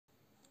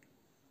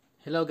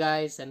Hello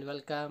guys and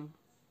welcome.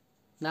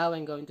 Now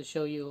I'm going to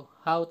show you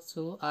how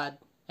to add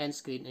end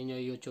screen in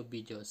your YouTube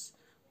videos.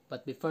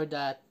 But before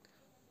that,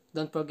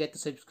 don't forget to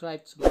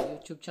subscribe to my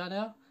YouTube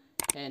channel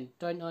and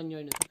turn on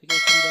your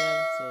notification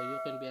bell so you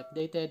can be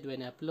updated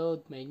when I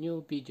upload my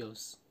new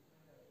videos.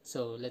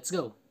 So let's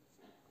go.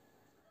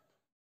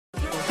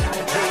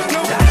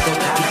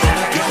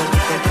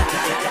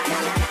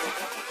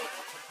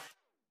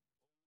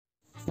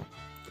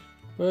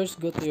 First,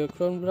 go to your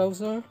Chrome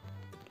browser.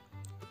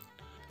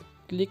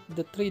 Click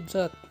the three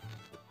dot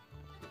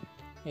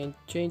and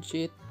change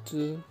it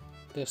to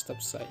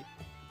desktop side.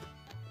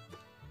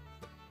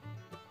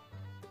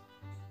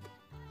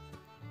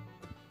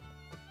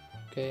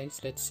 Okay,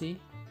 so let's see.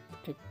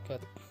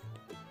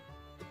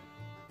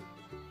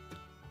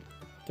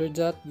 After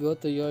that, go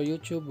to your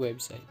YouTube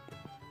website.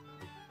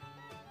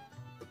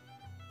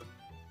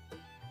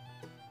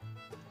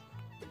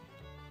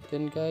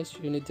 Then guys,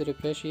 you need to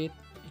refresh it.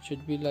 It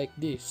should be like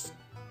this.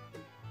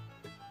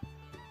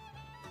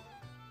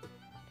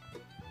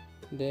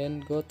 Then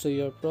go to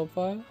your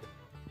profile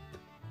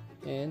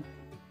and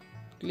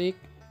click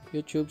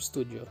YouTube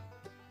Studio.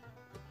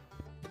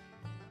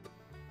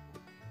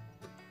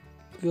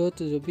 Go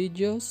to the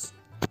videos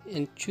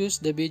and choose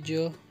the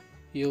video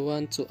you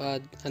want to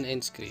add an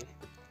end screen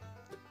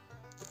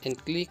and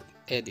click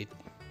edit.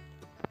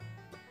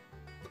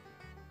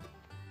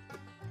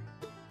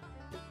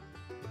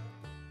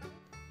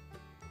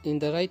 In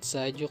the right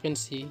side you can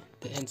see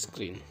the end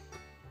screen.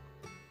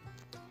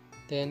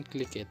 Then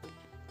click it.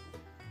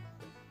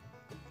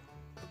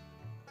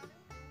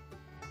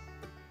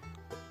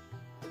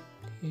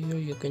 Here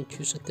you can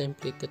choose a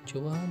template that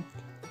you want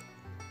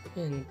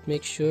and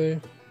make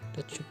sure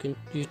that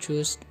you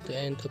choose the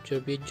end of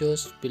your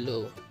videos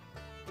below.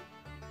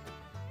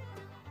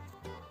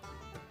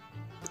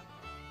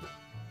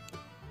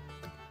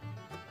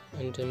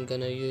 And I'm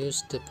gonna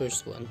use the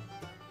first one.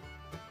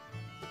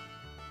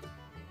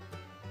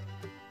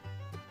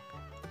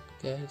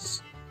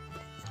 Guys,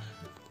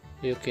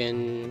 you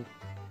can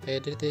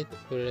edit it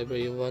wherever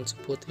you want to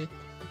put it.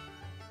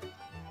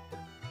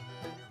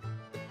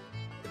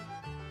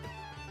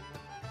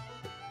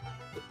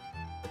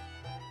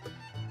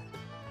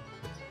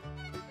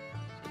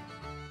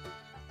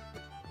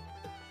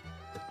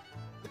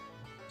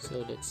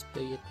 So let's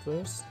play it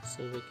first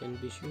so we can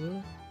be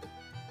sure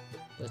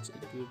that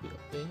it will be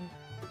okay.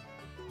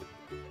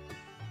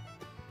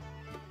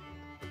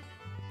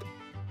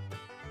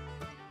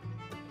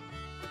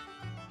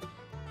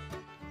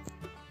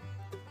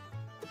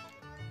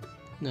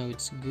 Now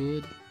it's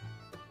good.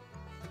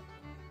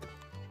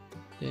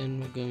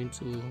 Then we're going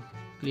to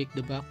click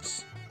the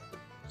box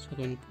so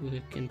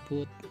we can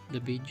put the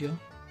video.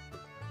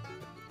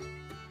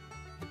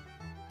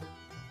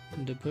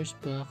 In the first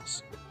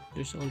box,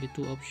 there's only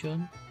two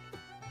options.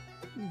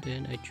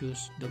 Then I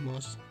choose the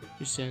most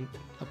recent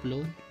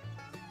upload.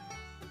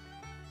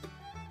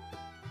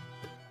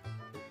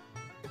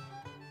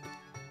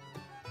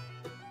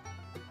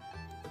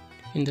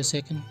 In the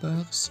second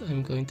box,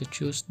 I'm going to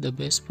choose the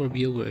best for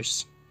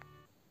viewers.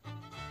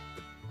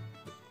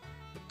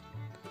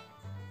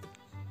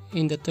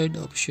 In the third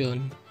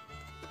option,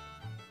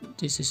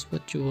 this is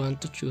what you want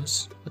to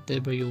choose,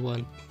 whatever you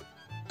want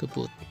to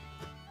put.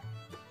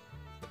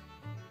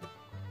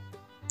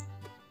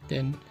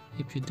 Then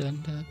if you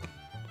done that,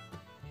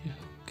 you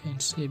can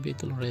save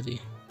it already.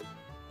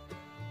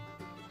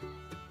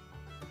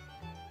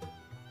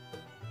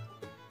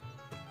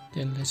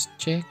 Then let's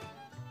check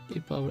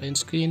if our end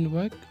screen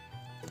works.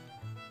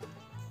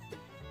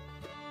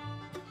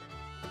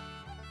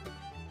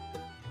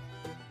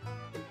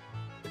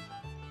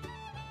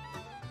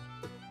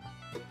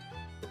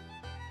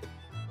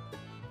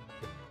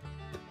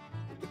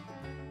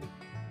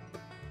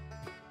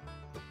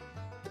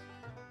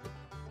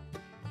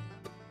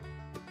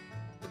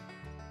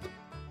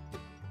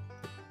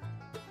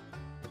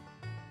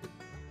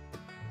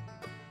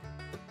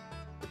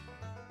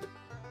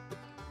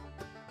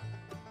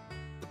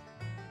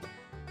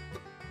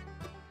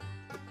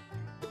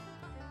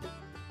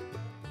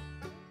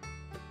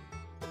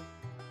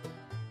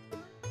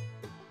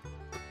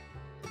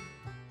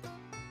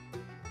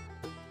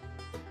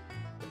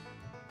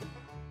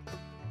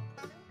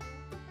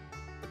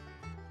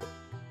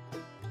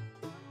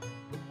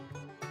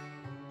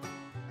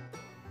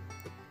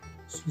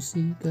 So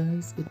see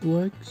guys, it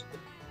works.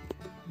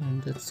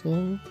 And that's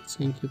all.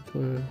 Thank you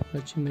for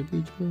watching my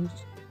videos.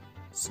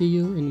 See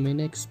you in my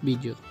next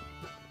video.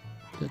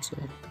 That's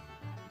all.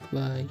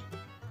 Bye.